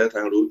about the Belt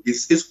and Road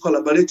is it's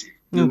collaborative.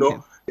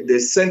 The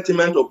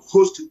sentiment of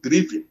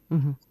host-driven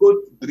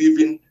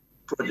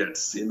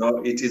projects,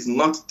 it is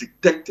not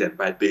dictated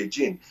by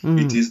Beijing.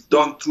 It is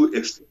done through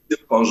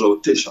extensive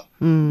consultation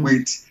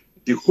with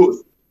the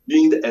host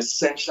being the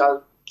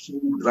essential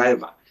key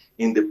driver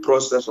in the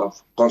process of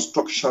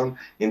construction,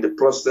 in the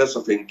process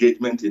of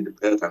engagement in the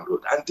Belt and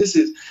Road. And this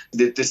is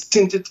the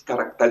distinctive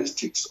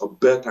characteristics of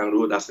Belt and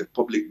Road as a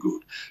public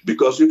good,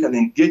 because you can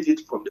engage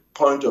it from the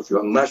point of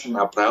your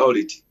national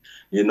priority.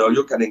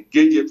 You can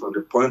engage it from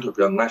the point of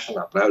your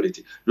national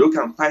priority. You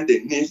can find a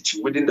niche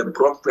within the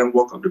broad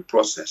framework of the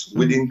process,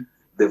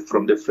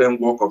 from the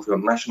framework of your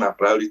national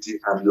priority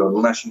and your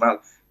national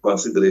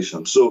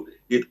consideration. So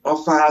it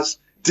offers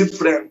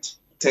different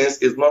things.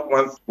 It's not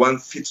one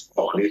fits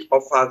all. It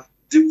offers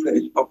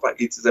different.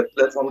 It is a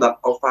platform that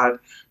offers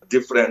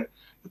different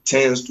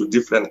things to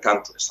different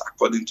countries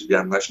according to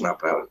their national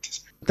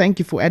priorities. Thank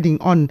you for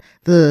adding on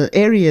the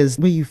areas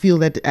where you feel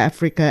that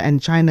Africa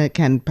and China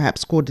can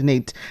perhaps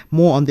coordinate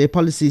more on their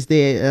policies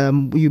there.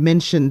 You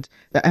mentioned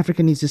that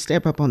Africa needs to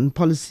step up on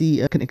policy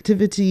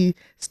connectivity,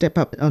 step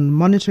up on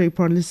monetary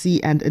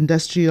policy and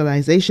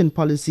industrialization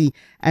policy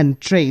and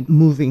trade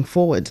moving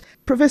forward.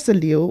 Professor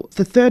Liu,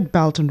 the 3rd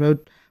Belt and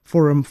Road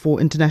Forum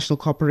for International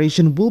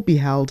Cooperation will be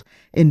held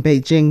in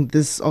Beijing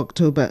this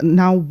October.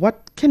 Now,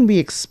 what can we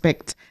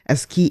expect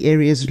as key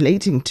areas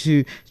relating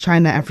to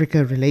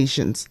China-Africa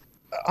relations?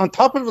 on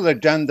top of the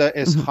agenda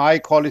is high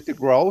quality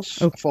growth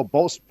for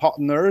both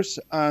partners.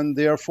 And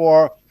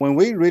therefore, when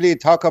we really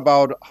talk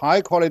about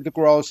high quality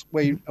growth,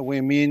 we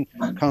mean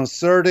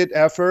concerted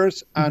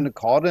efforts and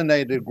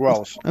coordinated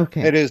growth.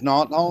 Okay. It is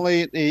not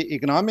only the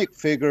economic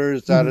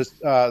figures that is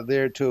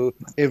there to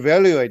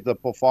evaluate the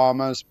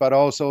performance, but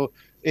also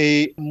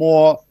a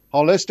more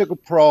holistic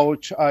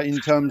approach in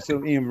terms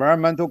of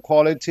environmental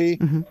quality,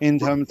 in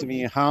terms of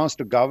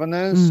enhanced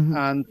governance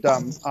and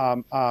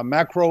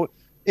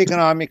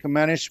macroeconomic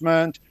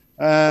management,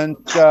 and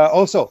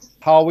also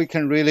how we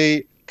can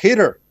really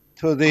cater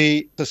to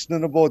the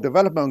sustainable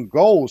development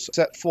goals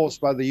set forth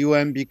by the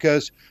UN,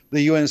 because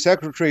the UN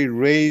Secretary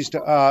raised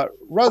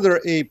rather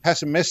a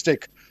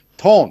pessimistic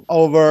tone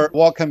over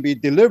what can be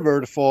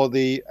delivered for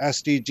the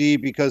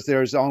SDG, because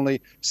there's only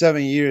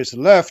 7 years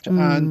left,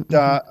 and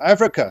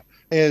Africa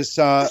is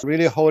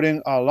really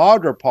holding a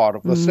larger part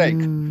of the stake.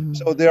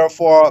 So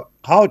therefore,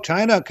 how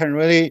China can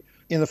really,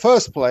 in the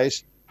first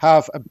place,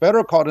 have a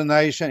better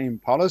coordination in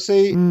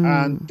policy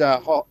and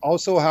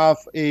also have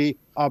a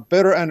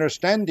better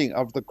understanding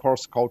of the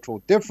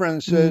cross-cultural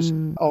differences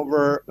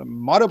over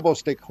multiple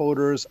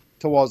stakeholders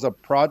towards a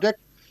project,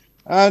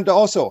 and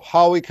also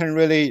how we can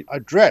really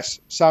address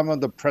some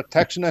of the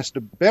protectionist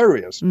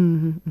barriers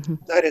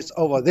that is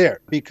over there.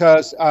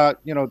 Because,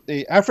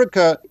 the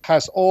Africa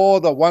has all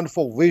the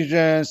wonderful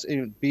visions,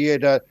 be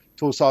it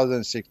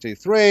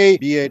 2063,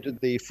 be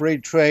it the free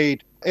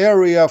trade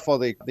area for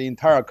the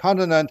entire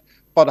continent,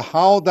 but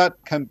how that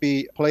can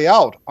be play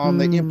out on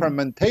the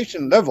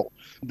implementation level,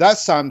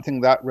 that's something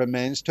that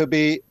remains to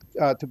be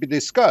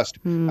discussed.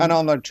 And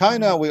on the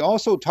China, we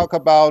also talk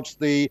about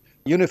the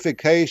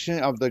unification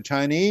of the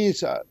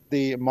Chinese,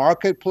 the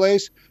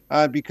marketplace,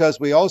 because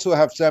we also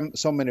have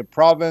so many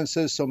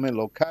provinces, so many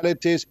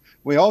localities.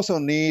 We also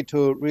need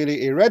to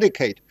really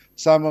eradicate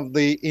some of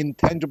the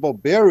intangible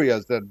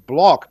barriers that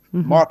block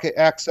market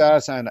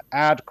access and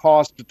add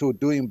cost to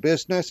doing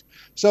business.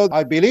 So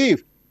I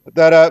believe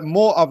that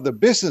more of the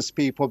business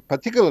people,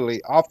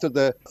 particularly after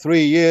the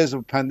 3 years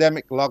of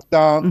pandemic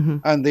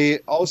lockdown, and they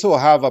also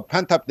have a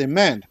pent-up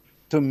demand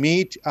to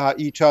meet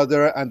each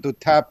other and to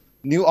tap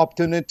new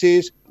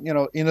opportunities,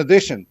 in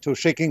addition to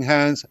shaking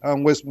hands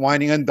with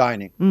wining and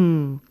dining.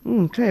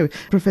 Okay.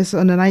 Professor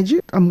Onunaiju,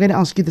 I'm going to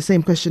ask you the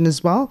same question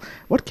as well.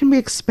 What can we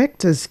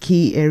expect as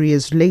key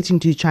areas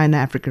relating to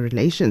China-Africa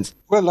relations?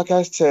 Well, like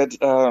I said,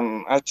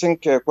 I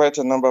think quite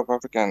a number of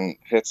African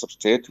heads of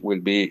state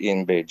will be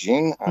in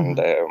Beijing, and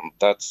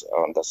that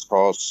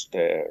underscores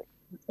the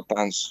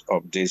importance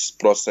of this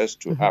process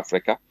to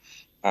Africa.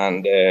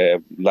 And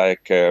the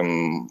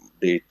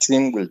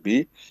theme will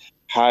be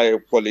high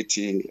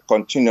quality,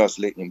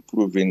 continuously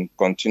improving,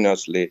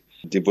 continuously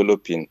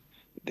developing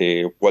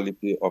the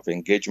quality of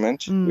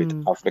engagement with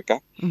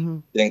Africa.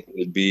 I think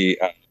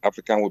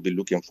African will be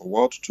looking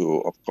forward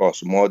to, of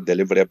course, more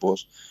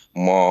deliverables,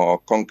 more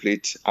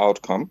concrete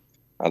outcome,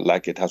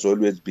 like it has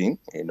always been,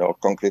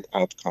 concrete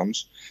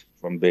outcomes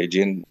from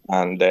Beijing.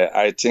 And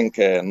I think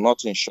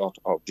nothing short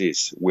of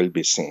this will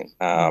be seen.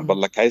 But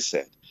like I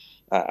said,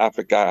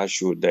 Africa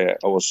should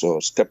also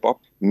step up,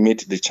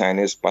 meet the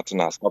Chinese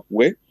partners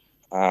halfway.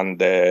 And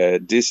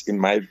this, in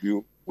my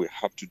view, will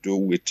have to do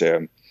with,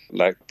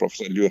 like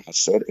Professor Liu has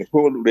said, a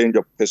whole range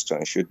of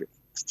questions should be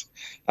asked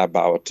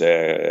about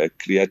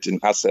creating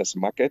access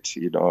market,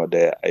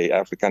 the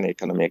African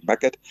economic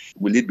market.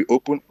 Will it be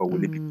open or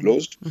will it be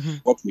closed?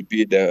 What will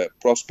be the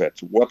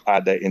prospects? What are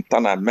the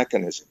internal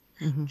mechanisms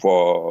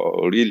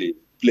for really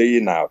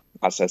playing out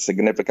as a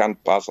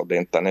significant part of the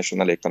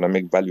international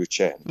economic value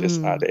chain?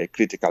 These are the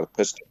critical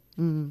questions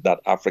that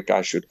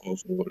Africa should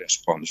also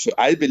respond. So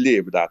I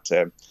believe that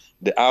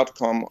the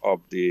outcome of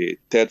the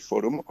third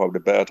forum of the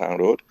Belt and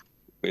Road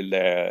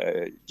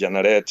will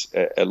generate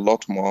a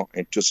lot more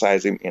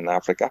enthusiasm in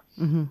Africa.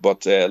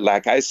 But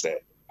like I said,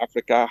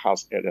 Africa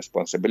has a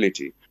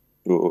responsibility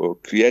to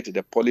create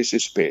the policy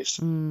space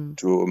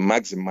to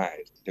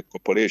maximize the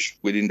cooperation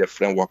within the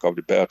framework of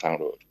the Belt and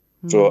Road.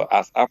 So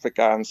as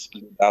Africans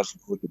leaders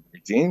go to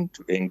Beijing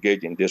to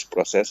engage in this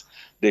process,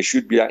 they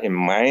should be in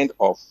mind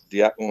of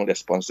their own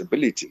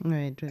responsibility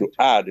to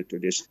add to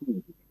the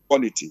speed,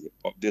 quality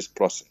of this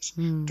process,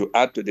 to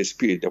add to the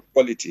speed, the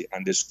quality,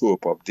 and the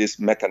scope of this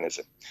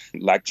mechanism.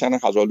 Like China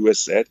has always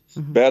said,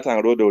 Belt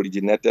and Road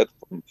originated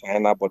from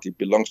China, but it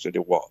belongs to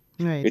the world.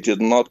 It is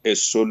not a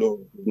solo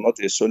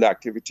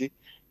activity.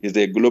 Is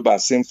a global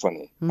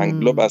symphony, and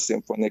global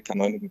symphony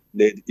can only be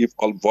played if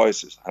all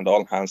voices and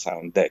all hands are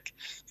on deck.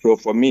 So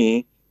for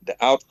me, the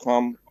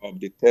outcome of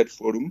the third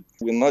forum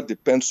will not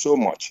depend so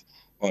much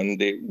on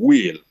the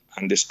will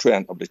and the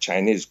strength of the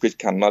Chinese, which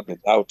cannot be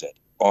doubted,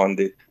 on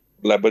the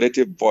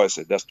collaborative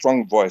voices, the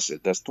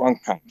strong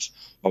hands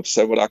of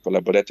several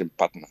collaborative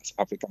partners,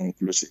 Africa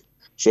inclusive.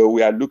 So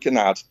we are looking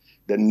at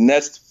the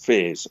next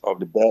phase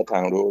of the Belt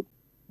and Road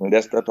in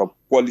the state of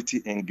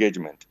quality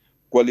engagement,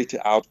 quality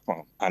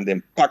outcome, and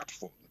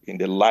impactful in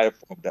the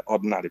life of the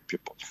ordinary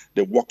people,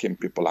 the working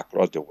people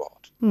across the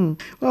world.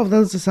 Well,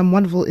 those are some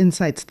wonderful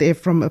insights there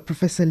from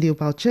Professor Liu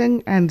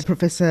Baocheng and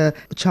Professor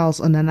Charles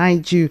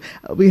Onunaiju.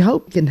 We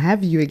hope we can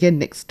have you again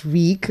next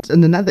week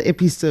in another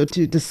episode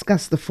to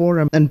discuss the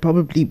forum and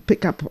probably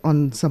pick up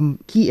on some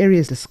key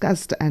areas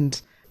discussed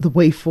and the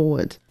way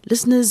forward.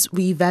 Listeners,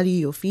 we value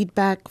your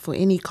feedback. For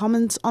any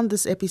comments on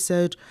this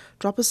episode,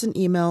 drop us an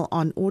email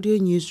on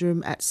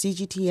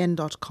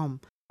audionewsroom@cgtn.com.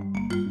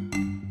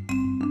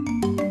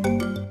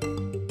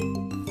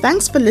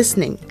 Thanks for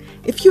listening.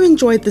 If you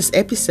enjoyed this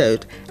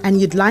episode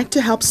and you'd like to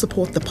help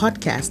support the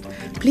podcast,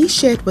 please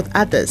share it with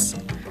others.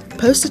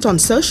 Post it on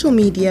social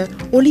media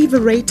or leave a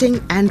rating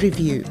and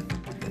review.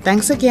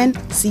 Thanks again.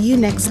 See you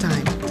next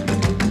time.